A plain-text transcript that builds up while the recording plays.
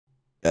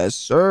Yes,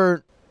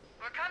 sir.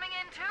 We're coming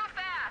in too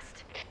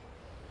fast.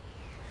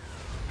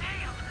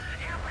 Damn,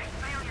 airbrake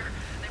failure.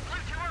 They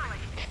flew too early.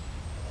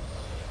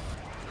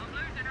 I'm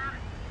losing her.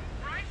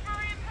 Brace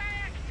for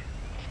impact.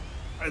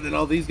 And then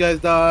all these guys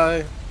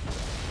die.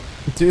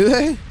 Do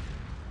they?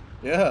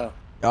 Yeah.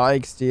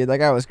 Yikes, dude. That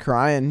guy was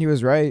crying. He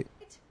was right.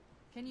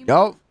 Can you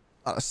Yup.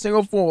 Not a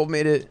single fool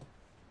made it.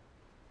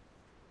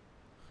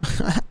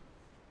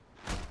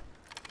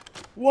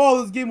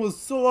 Whoa, this game was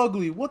so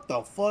ugly. What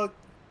the fuck?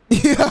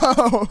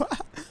 Yo.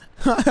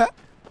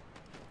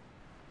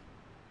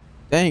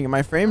 Dang,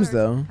 my frames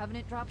though.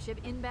 Covenant dropship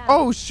inbound.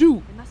 Oh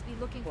shoot. They must be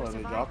looking for What, are they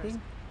survivors.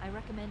 dropping? I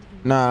recommend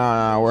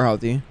Nah, we're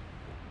healthy. You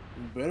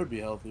better be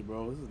healthy,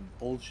 bro. This is an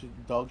old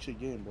shit, dog shit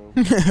game, bro.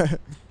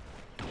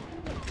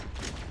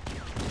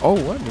 Oh,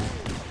 what?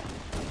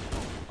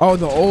 Oh,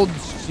 the old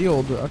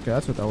shield. Okay,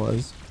 that's what that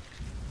was.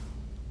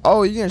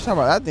 Oh, you're getting shot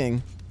by that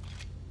thing.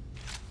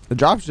 The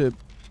dropship.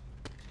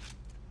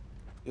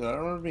 Yeah, I don't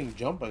remember being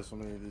jumped by so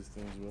many of these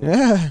things, bro.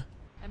 Yeah.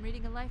 I'm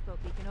reading a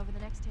lifeboat beacon over the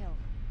next hill.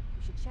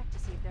 We should check to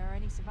see if there are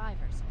any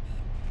survivors.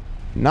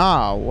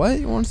 Nah, what?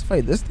 You want us to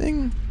fight this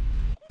thing?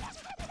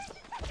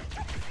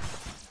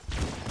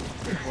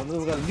 One of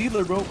them got a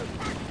needler, bro.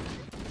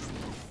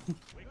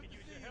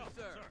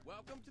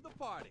 Welcome to the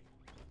party.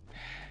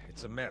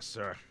 It's a mess,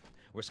 sir.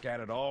 We're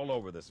scattered all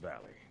over this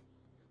valley.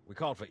 We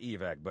called for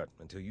evac, but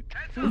until you...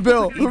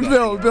 Bill.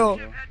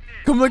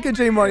 Come look at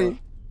J Money.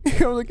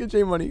 Come look at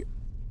J Money.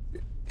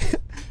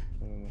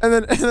 and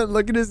then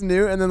look at his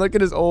new, and then look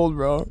at his old,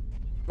 bro.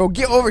 Bro,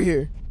 get over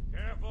here.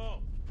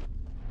 Careful.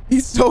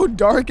 He's so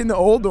dark in the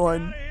old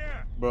one.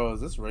 Bro,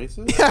 is this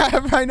racist?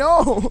 Yeah, I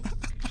know.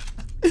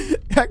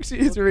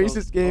 Actually, it's a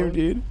racist game,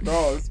 dude.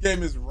 Bro, this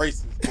game is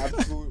racist.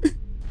 Absolutely.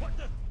 What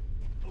the...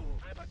 I'm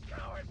a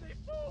cowardly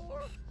fool.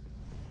 What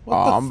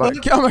Oh, the I'm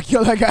fuck? gonna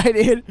kill that guy,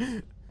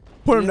 dude.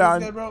 Put him This down.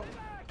 guy, bro?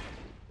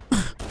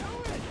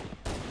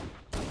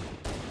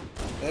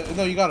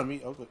 No, you got him.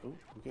 Okay. Ooh,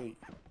 okay.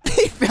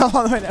 He fell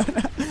all the way down.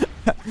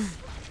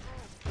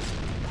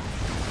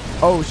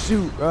 Oh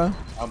shoot, bro.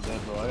 I'm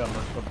dead, bro. I got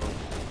messed up, bro.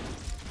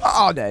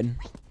 Oh, dead.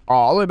 Oh,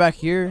 all the way back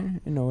here?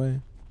 Ain't no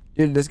way.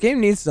 Dude, this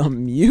game needs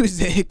some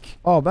music.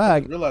 Oh, I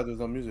back. didn't realize there's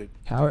no music.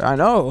 How? I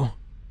know.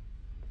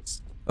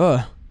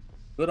 Ugh.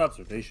 Good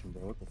observation,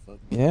 bro. What the fuck?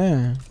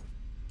 Yeah.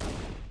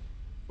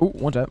 Ooh,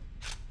 one tap.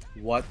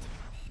 What?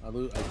 I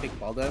take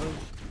fall damage?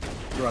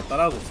 Bro, I thought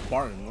I was a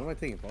Spartan. What am I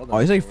taking fall damage? Oh,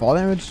 he's like for? fall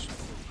damage?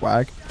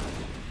 Whack.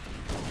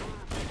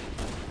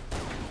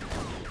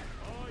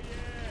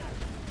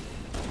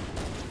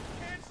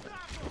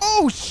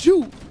 Oh,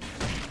 shoot.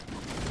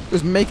 He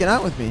was making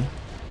out with me.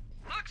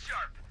 Look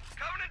sharp.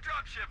 Covenant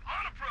dropship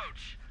on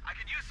approach. I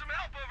could use some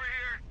help over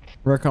here.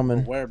 We're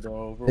coming. Where, bro?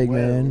 Over Big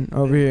where? man.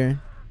 Over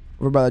here.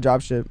 Over by the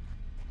dropship.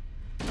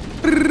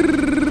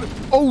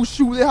 Oh,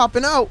 shoot. They're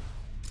hopping out.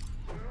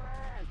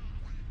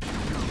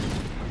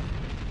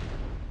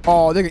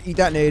 Oh, they're gonna eat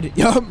that nade.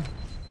 Yup.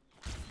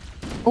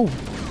 Oh.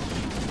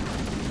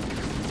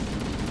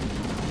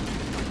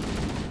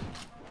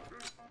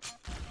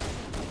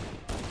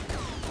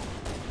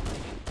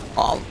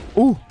 Oh.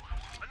 Ooh.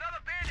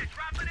 Another bandit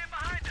dropping in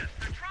behind us.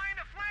 They're trying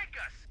to flank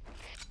us.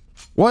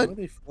 What? Why are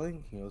they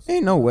flanking us?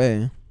 Ain't no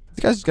way.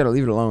 These guys just gotta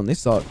leave it alone. They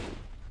suck.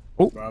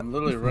 Oh. Bro, I'm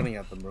literally running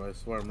at them, bro. I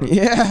swear I'm running.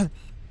 Yeah.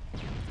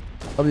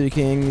 W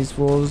King, these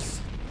fools.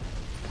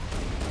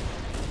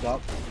 Wow.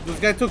 This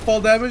guy took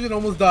fall damage and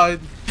almost died.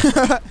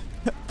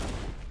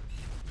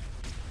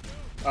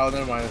 Oh,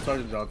 never mind. It's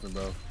Sergeant Johnson,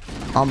 bro.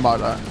 I'm about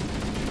that.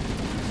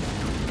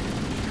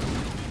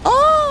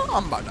 Oh,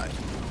 I'm about that.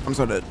 I'm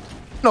so dead.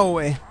 No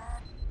way.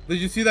 Did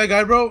you see that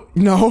guy, bro?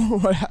 No.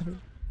 What happened?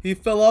 He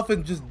fell off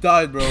and just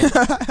died, bro.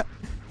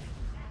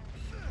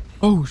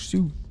 Oh,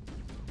 shoot.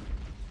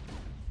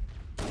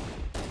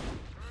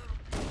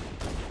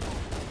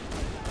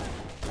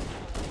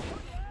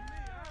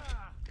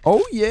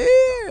 Oh,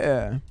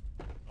 yeah.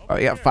 Oh,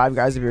 you got 5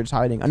 guys if you're just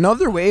hiding.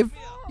 Another wave?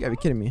 You gotta be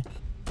kidding me.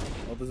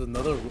 Oh, there's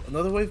another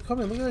wave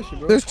coming. Look at that shit,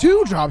 bro. There's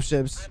 2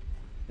 dropships.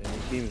 Damn,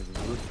 this game is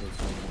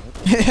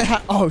ruthless,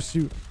 man. Oh,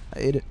 shoot. I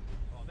ate it.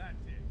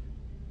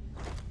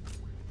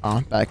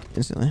 Oh, back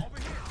instantly.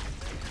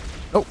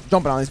 Oh,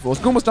 jumping on these fools.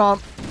 Goomba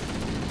stomp.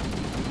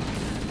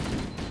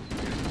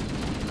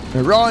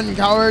 Run,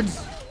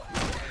 cowards.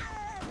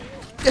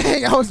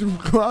 Dang, I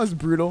was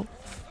brutal.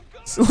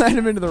 Slammed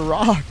him into the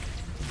rock.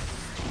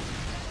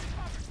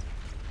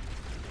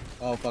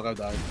 Oh, fuck, I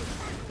died.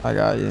 I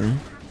got you.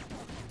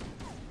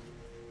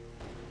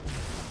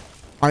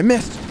 I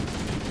missed.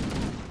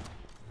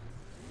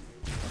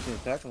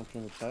 I'm trying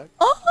to attack.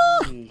 Ah!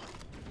 Trying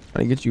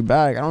to get you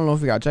back. I don't know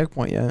if we got a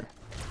checkpoint yet.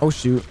 Oh,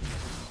 shoot.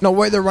 No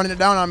way they're running it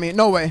down on me.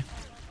 No way.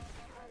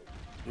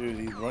 Dude,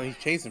 he's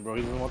chasing, bro.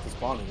 He doesn't want to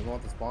spawn. He doesn't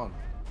want to spawn.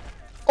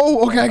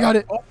 Oh, okay, I got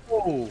it.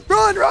 Oh.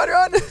 Run, run,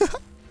 run.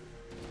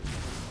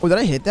 Oh, did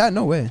I hit that?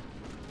 No way.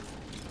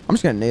 I'm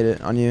just gonna nade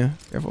it on you.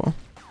 Careful.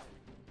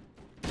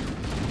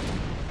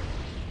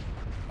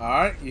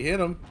 Alright, you hit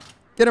him.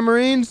 Get him,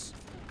 Marines.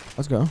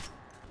 Let's go.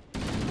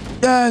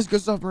 Yes,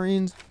 good stuff,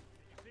 Marines.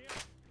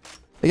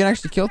 They can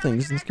actually kill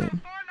things in this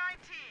game.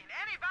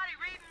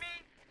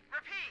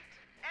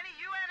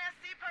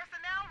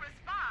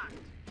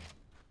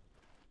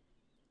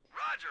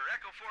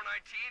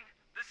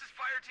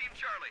 Team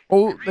Charlie.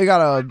 Oh, they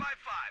got a. 5 by 5.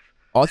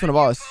 Oh, it's one of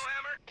us.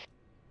 Hammer.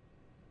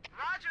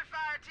 Roger,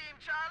 Fire Team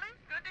Charlie.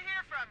 Good to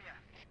hear from you.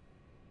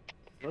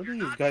 Where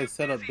do these guys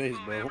set up base,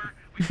 bro?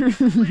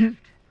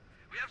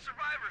 We have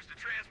survivors to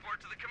transport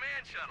to the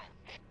command shuttle.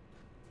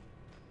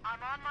 I'm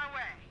on my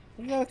way.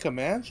 You got a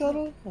command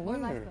shuttle? More Where?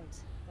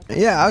 lifeboats.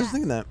 Yeah, I was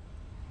thinking that.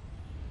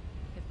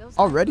 If those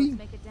Already?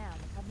 lifeboats make it down,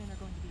 the Covenant are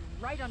going to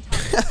be right on top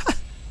of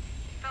us.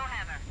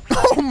 Bowhammer.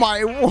 Oh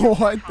my,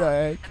 what the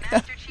heck? The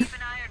Master Chief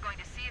and I are going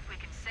to see if we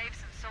can save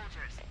some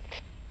soldiers.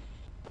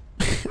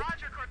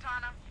 Roger,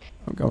 Cortana.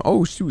 I'm going.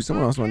 Oh shoot,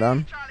 someone else went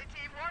down. Charlie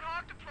Team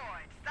Warthog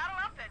deployed. Saddle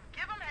up and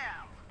give 'em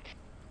hell.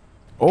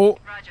 Oh,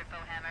 Roger,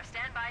 Bowhammer.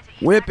 Stand by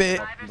to Whip evac it.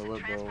 survivors The and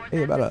whip, bro. transport Hey,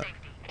 them about to that. safety.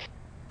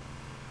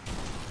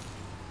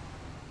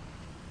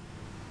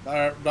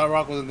 That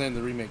rock wasn't there in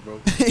the remake, bro.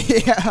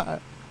 yeah.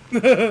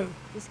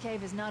 This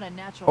cave is not a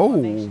natural Oh,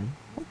 formation.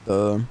 what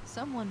the?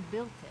 Someone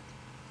built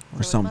it.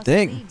 Or so it must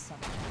something. lead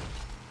somewhere.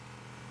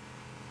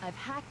 I've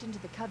hacked into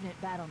the Covenant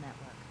battle network.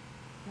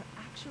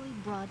 They're actually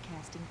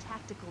broadcasting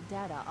tactical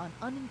data on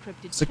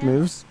unencrypted Sick channels.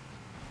 moves.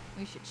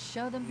 We should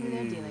show them who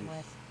they're dealing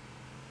with.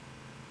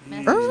 Yeesh.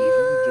 Master Chief, I'm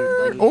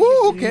going to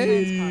Oh, use the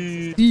okay.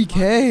 transcom system to DK.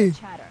 monitor the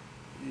chatter.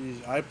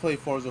 Jeez, I play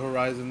Forza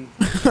Horizon.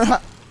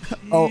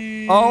 Oh,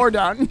 we're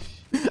done.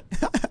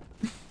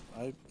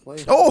 I play.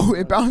 Oh,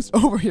 it bounced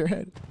over your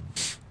head.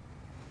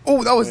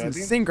 Oh, that was Wait, I in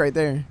think- sync right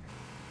there.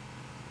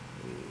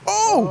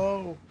 Oh.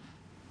 Oh.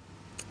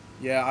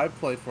 Yeah, I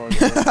play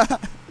Forza.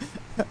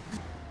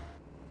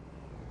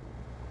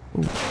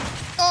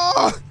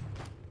 Oh.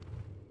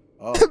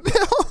 Oh,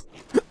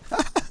 Bill.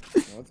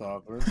 that's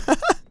awkward.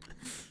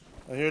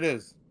 Oh, here it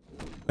is.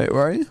 Wait,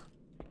 where are you?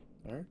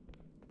 There.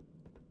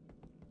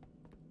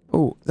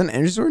 Oh, is that an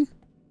energy sword?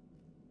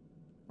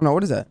 Oh, no,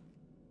 what is that?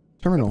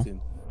 Terminal. Cutscene.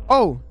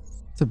 Oh,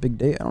 it's a big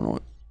day. I don't know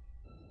what.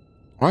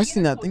 Oh, I've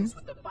seen that thing.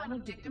 With the final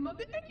dictum of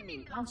the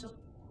Ecumene Council,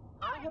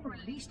 I have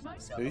released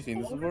myself. Have you seen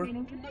this for before?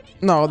 remaining connection.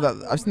 No, that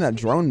I've seen that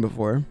drone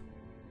before.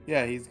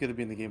 Yeah, he's gonna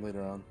be in the game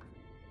later on.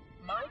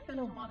 My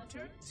fellow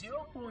monitor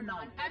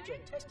 049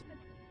 Adjunct Testament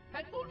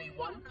had only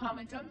one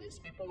comment on this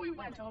before we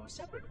went our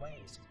separate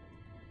ways.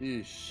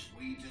 Yeesh.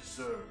 We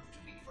deserve to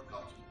be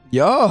forgotten.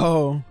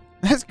 Yo,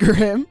 that's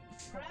grim.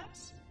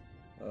 Perhaps,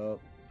 Oh.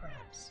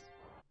 perhaps.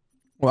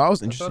 Well, that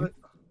was I thought interesting. it-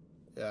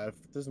 Yeah,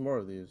 there's more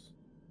of these.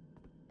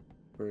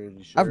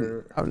 Pretty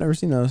sure. I've never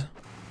seen those.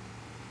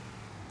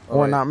 Oh,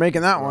 We're wait. not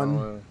making that one.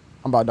 Oh,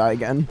 I'm about to die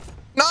again.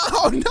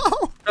 No,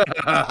 no.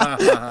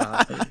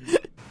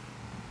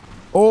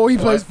 Oh, he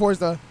plays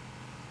Forza.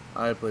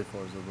 I play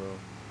Forza, bro.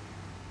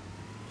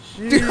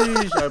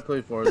 Sheesh, I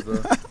play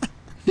Forza.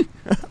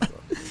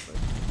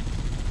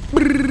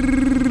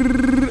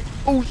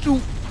 Oh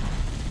shoot.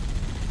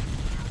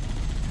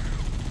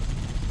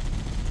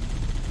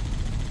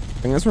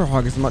 I think this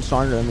Warthog is much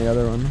stronger than the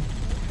other one.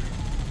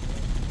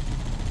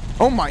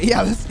 Oh my,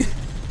 yeah, this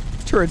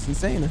turret's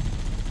insane.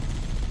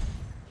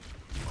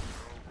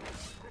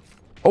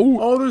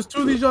 Oh, there's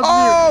two of these shots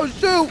Oh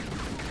shoot!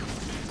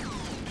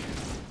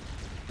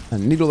 I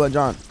needle that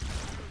John.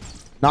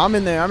 No, I'm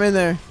in there. I'm in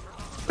there.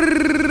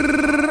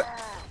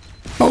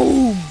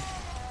 Boom!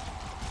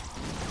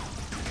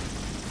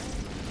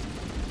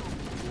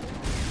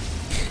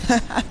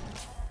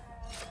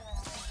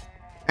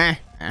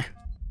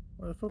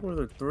 Why the fuck were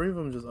there three of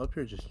them just up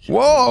here just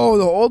chilling? Whoa,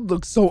 the old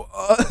looks so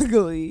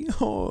ugly.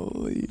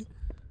 Holy.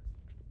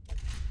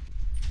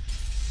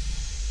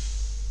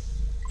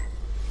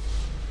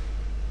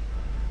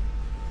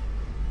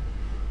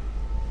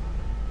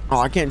 Oh,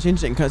 I can't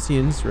change it in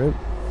cutscenes, right?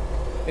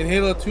 In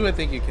Halo 2, I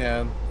think you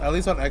can. At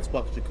least on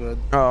Xbox, you could.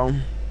 Oh.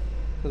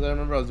 Because I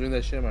remember I was doing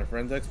that shit on my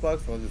friend's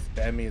Xbox, and I was just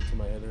spamming it to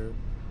my head hurt.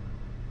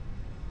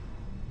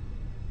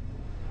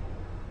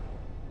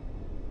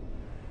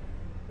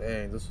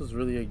 Dang, this was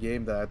really a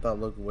game that I thought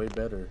looked way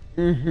better.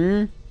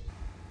 Mm-hmm.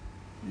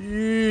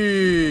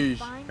 Yeesh.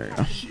 Find There you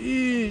Captain go. Chief and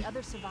Sheesh. the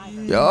other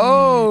survivors.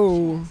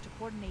 Yo. Chance to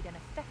coordinate an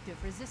effective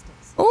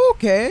resistance.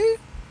 Okay.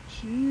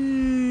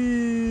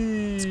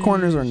 Sheesh. These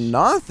corners are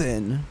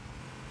nothing.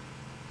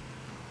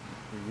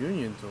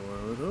 Reunion tour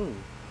with who?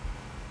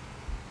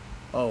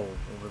 Oh,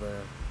 over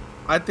there.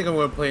 I think I'm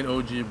gonna play an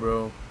OG,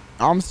 bro.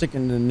 I'm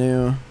sticking to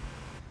new. I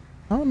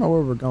don't know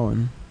where we're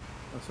going.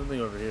 There's something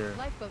over here.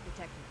 Lifeboat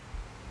detected.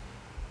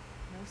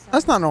 No sign.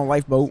 That's not no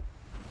lifeboat.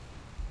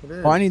 It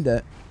is. Oh, I need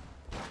that.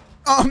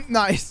 Oh,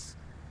 nice.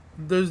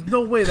 There's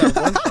no way that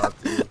one shot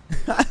you.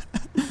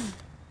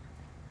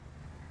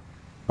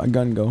 My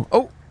gun go.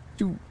 Oh,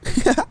 shoot. Be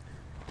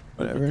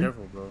Whatever.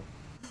 careful, bro.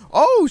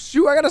 Oh,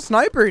 shoot. I got a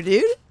sniper,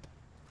 dude.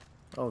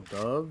 Oh,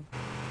 dub.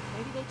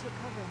 Maybe they took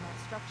cover in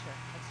that structure.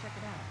 Let's check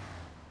it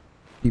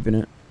out. Keeping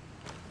it.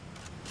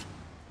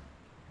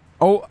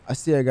 Oh, I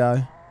see a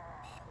guy.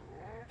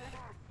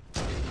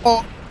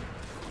 Oh.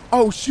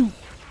 Oh, shoot.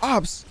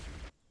 Ops.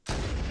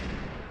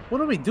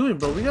 What are we doing,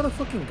 bro? We got a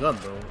fucking gun,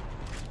 bro.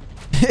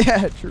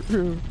 Yeah,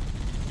 true.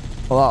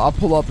 Hold on, I'll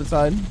pull up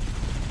inside.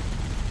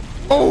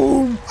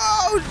 Boom.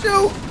 Oh,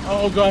 shoot.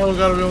 Oh god,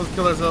 we almost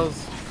kill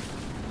ourselves.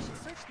 We should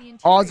search the interior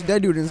Oh, it's a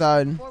dead dude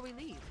inside. before we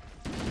leave.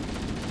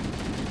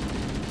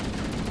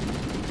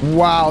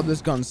 Wow,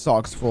 this gun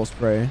sucks. Full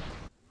spray.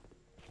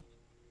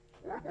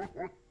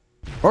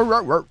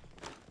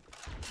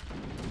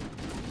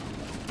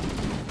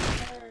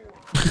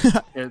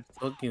 It's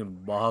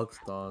fucking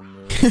boxed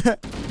on, man.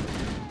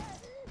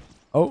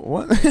 Oh,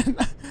 what?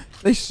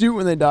 They shoot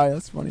when they die.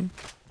 That's funny.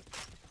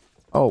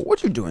 Oh,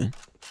 what you doing?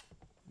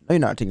 No, you're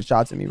not taking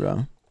shots at me,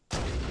 bro.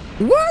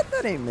 What?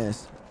 That ain't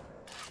miss.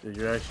 Dude,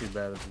 you're actually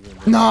bad at the game.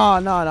 Nah.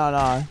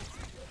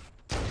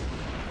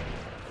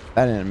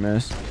 That didn't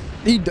miss.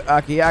 He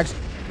actually.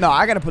 No,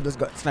 I gotta put this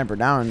sniper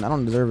down. I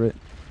don't deserve it.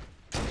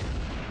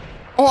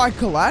 Oh, I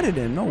collided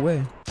him. No way.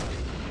 I've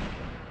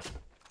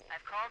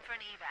called for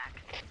an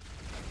evac.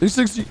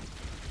 360.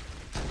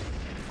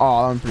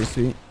 Oh, that one's pretty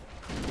sweet.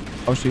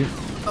 Oh, shoot.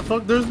 The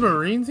fuck? There's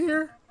Marines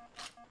here?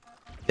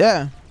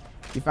 Yeah.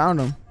 You found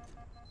them.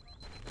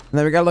 And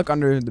then we gotta look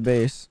under the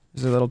base.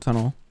 There's a little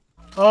tunnel.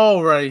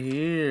 Oh, right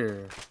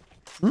here.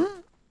 Hmm?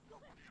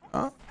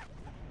 Oh,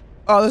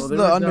 this is they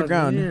the were down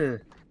underground.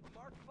 here.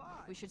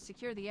 We should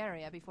secure the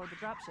area before the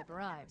dropship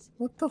arrives.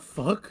 What the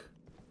fuck?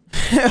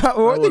 What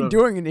are they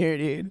doing in here,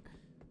 dude?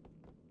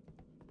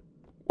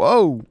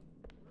 Whoa.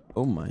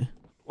 Oh my.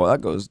 Well,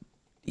 that goes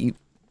deep.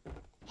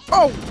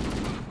 Oh!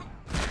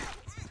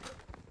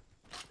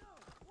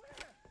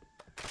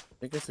 I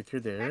think I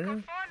secured the Echo area?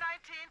 419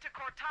 to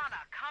Cortana.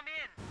 Come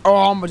in. Oh,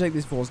 I'm gonna take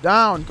these fools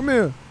down. Come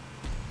here.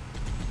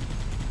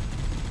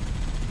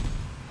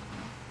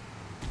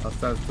 I'll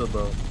stand still,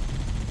 bro.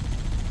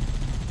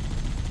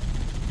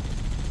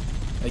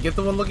 Hey, get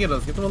the one looking at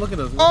us. Get the one looking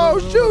at us. Oh,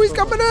 shoot. He's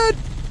coming in.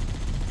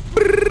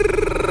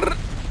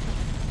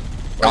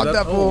 Got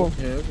that fool.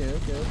 Okay.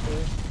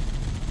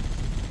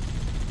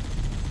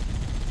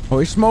 Oh,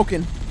 he's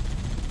smoking.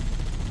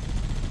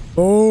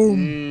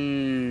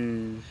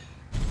 Boom.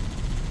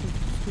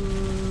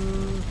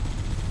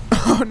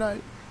 Oh,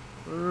 nice.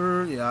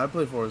 Yeah, I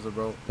play Forza,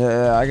 bro.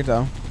 Yeah, I can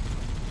tell.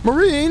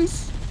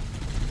 Marines.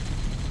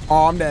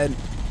 Oh, I'm dead.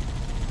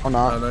 Oh,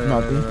 not.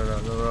 No, bro.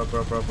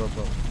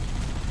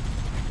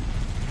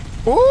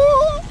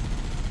 Oh.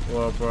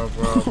 Bro.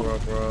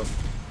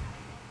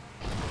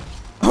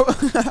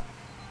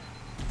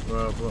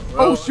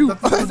 Oh, shoot.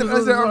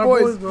 That's our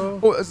boys. Bro.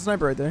 Oh, there's a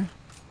sniper right there.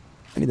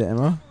 I need that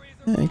ammo.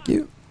 Thank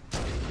you.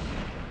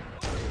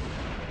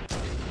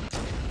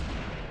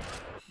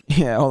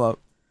 Yeah, hold up.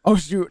 Oh,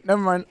 shoot.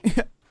 Never mind.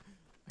 I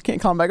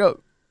can't climb back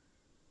up.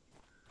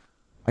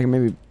 I can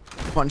maybe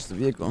punch the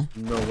vehicle.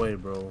 No way,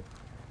 bro.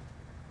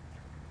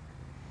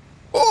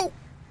 Oh!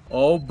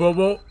 Oh,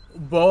 bro.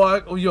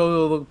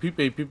 Yo, look, peep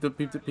it, bro.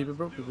 Peep it.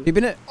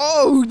 Peeping it.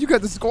 Oh, you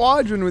got the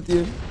squadron with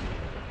you.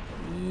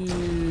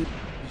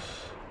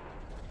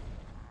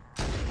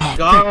 Oh,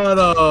 Got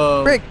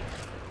him. Frick.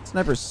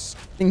 Sniper's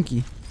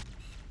stinky.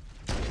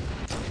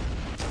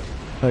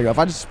 There you go. If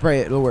I just spray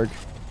it, it'll work.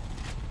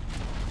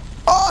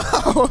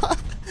 Oh!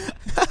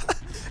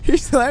 He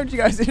slammed you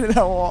guys into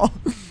that wall.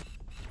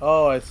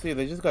 Oh, I see.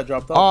 They just got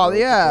dropped off. Oh, bro.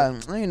 yeah.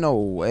 Ain't no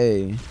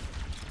way.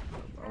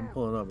 I'm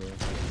pulling up, bro.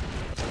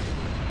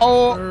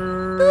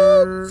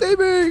 Oh, save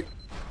me.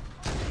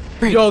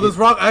 Yo, this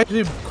rock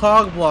actually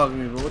cog blocked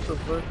me, bro. What the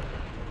fuck?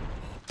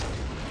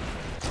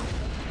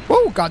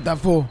 Oh, got that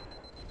fool.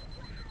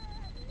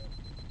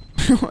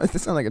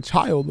 This sounds like a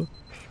child. To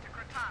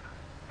Cortana.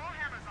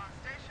 Foehammer's on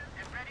station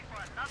and ready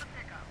for another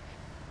pickup.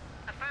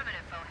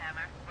 Affirmative,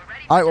 Foehammer. We're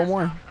ready for All right, one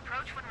more.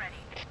 approach when ready.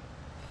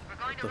 We're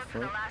going to look for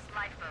the last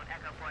lifeboat,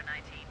 Echo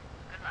 419.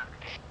 Good luck.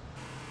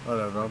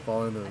 Whatever, I'm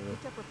following the. I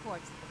picked up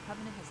reports that the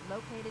Covenant has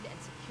located and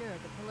secured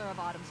the Pillar of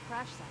Autumn's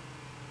crash site.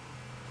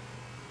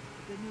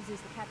 The good news is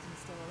the captain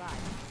is still alive.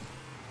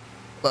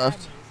 The bad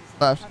Left. news is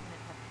that Left. the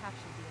Covenant have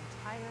captured the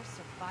entire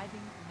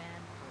surviving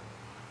command crew.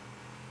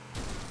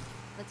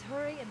 Let's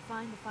hurry and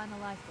find the final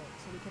lifeboat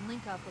so we can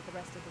link up with the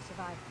rest of the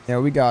survivors. Yeah,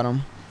 we got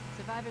him.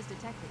 Survivors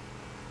detected.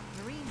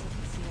 Marines have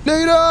concealed.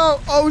 NATO!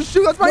 Oh,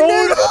 shoot. That's my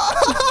NATO!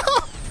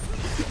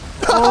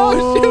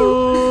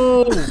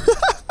 Oh, shoot!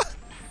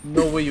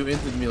 No way you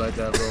entered me like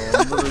that, bro.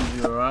 I'm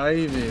literally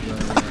driving.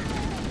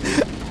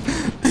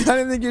 I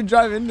didn't think you'd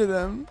drive into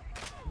them.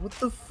 What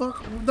the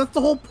fuck? That's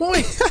the whole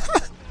point.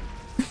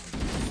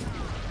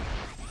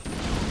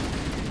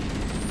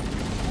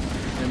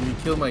 And you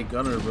killed my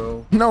gunner,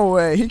 bro. No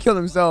way. He killed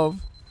himself.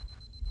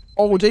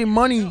 Oh, J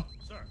Money.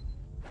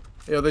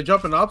 Yo, they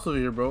jumping ops over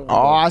here, bro.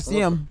 Oh, I see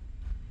him.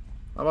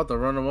 I'm about to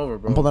run him over,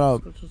 bro. I'm pulling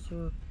up.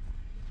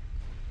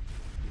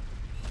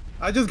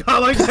 I just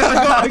got like that.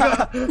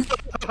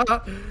 I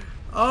got.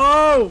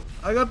 Oh,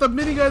 I got the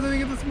mini guys. I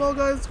didn't get the small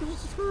guys.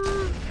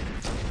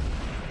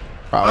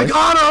 Probably. I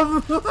got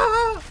him.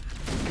 Oh,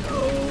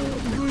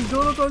 I'm doing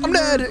donuts on I'm you.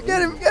 dead.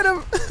 Get him. Get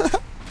him.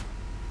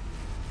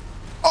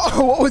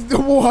 Oh, what was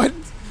the what?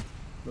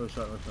 No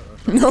shot.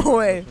 No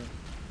way.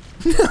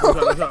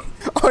 No shot.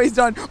 Oh, he's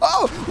done.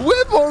 Oh,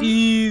 whip him.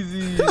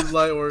 Easy.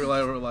 Light work.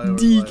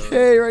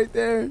 DK right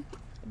there.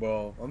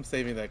 Bro, I'm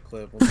saving that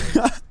clip.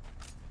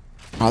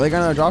 Oh, they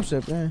got another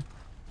dropship. Yeah.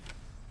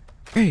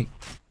 Hey.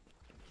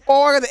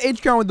 Oh, I got the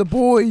H count with the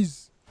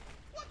boys.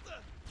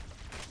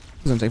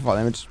 He's gonna take fall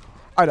damage.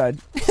 I died.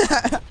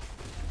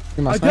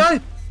 I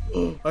died.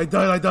 I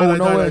died. Oh,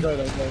 no way. I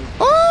died.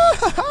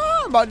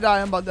 Oh, I'm about to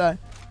die. I'm about to die.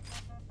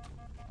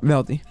 I'm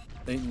healthy.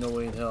 Ain't no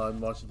way in hell I'm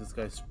watching this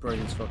guy spray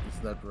his fucking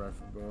sniper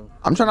rifle, bro.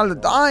 I'm trying not to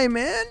die,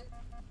 man.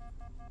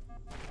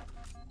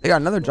 They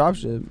got another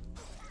dropship.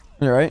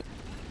 You're right.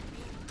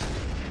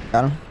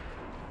 Got him.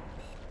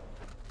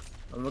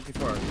 I'm looking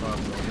for a car,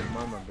 bro. Get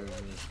my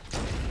business.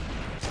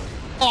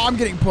 Oh, I'm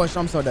getting pushed.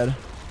 I'm so dead.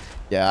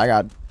 Yeah, I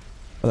got.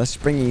 Oh, that's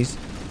springies.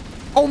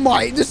 Oh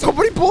my! There's so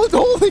many bullets.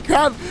 Holy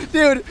crap,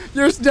 dude!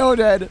 You're still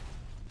dead.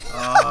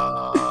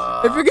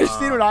 If you could have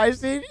seen what I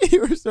seen,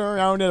 you were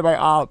surrounded by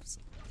ops.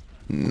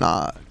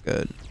 Not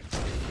good.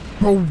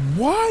 Bro,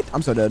 what?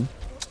 I'm so dead.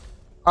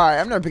 All right,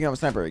 I'm never picking up a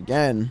sniper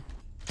again.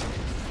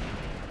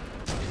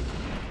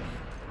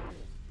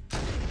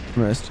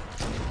 Missed.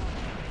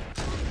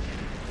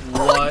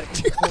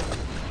 What?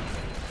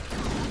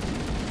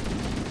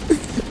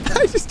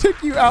 I just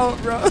took you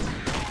out, bro.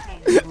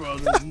 Bro,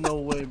 there's no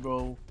way,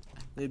 bro.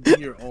 They be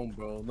your own,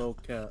 bro. No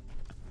cap.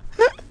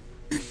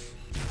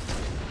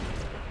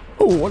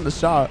 Oh, what a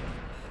shot.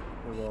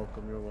 You're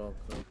welcome. You're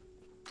welcome.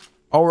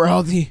 Oh, we're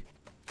healthy.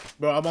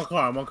 Bro, I'm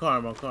on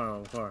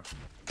car.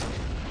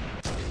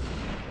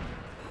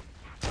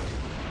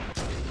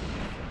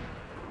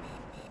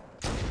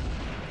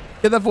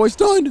 Get that voice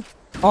done.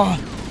 Oh.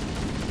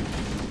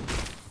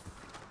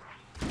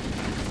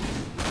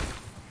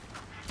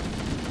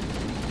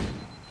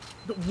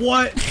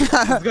 What? This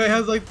guy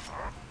has like...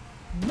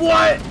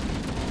 What?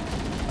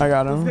 I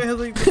got him. This guy has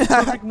like the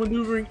perfect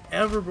maneuvering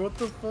ever, bro. What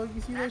the fuck?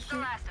 You see that shit?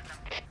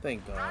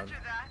 Thank God. Roger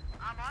that.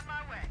 I'm on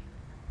my way.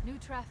 New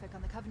traffic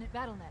on the Covenant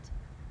BattleNet.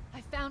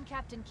 I found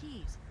Captain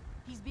Keyes.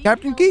 He's being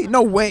Captain held Key? on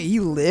No way. He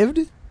lived?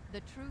 The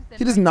Truth and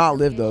He does not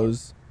live Reconciliation,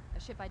 those. a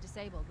ship I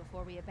disabled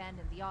before we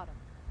abandoned the Autumn.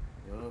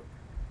 Yup.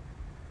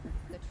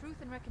 The Truth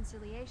and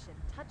Reconciliation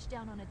touched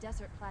down on a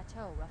desert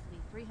plateau roughly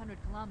 300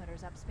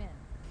 kilometers upspin.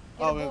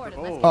 Get Oh, aboard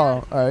and let's get Oh, out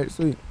of here. alright,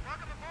 sweet.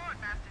 Welcome aboard,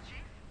 Master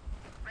Chief.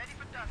 Ready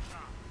for dust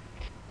off.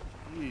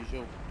 Jeez,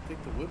 yo,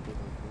 take the whip with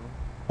him, bro.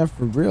 Yeah,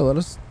 for real. Let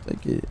us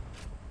take it.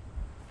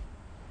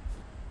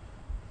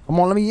 Come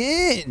on, let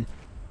me in.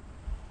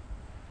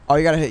 Oh,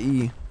 you gotta hit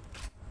E.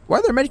 Why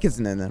are there medikits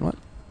in there then? What?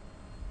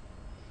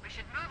 We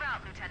should move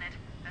out, Lieutenant,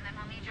 and then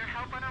we'll need your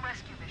help on a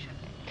rescue mission.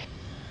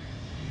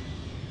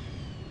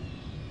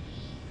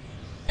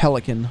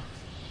 Pelican.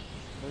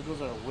 There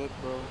goes our whip,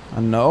 bro. I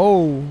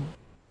know.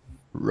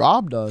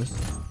 Robbed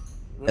us.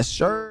 Yes,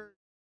 sir.